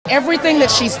everything that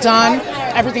she's done,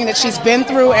 everything that she's been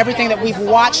through, everything that we've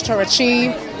watched her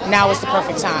achieve, now is the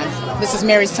perfect time. This is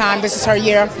Mary's time. This is her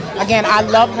year. Again, I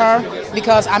love her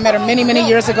because I met her many, many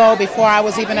years ago before I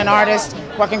was even an artist,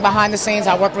 working behind the scenes.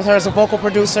 I worked with her as a vocal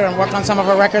producer and worked on some of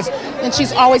her records, and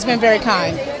she's always been very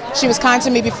kind. She was kind to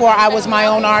me before I was my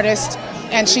own artist,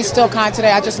 and she's still kind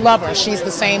today. I just love her. She's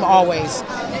the same always. Do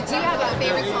you have a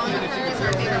favorite song of hers or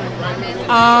a favorite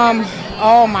performance?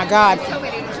 Oh my God.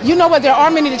 You know what, there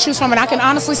are many to choose from, and I can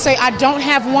honestly say I don't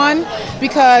have one,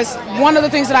 because one of the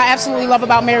things that I absolutely love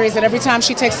about Mary is that every time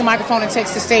she takes the microphone and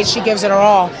takes the stage, she gives it her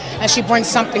all, and she brings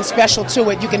something special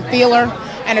to it. You can feel her,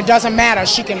 and it doesn't matter.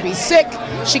 She can be sick,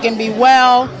 she can be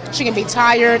well, she can be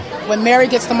tired. When Mary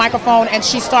gets the microphone and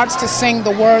she starts to sing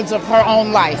the words of her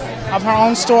own life, of her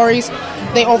own stories,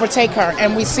 they overtake her,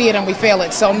 and we see it and we feel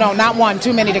it. So no, not one,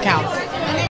 too many to count.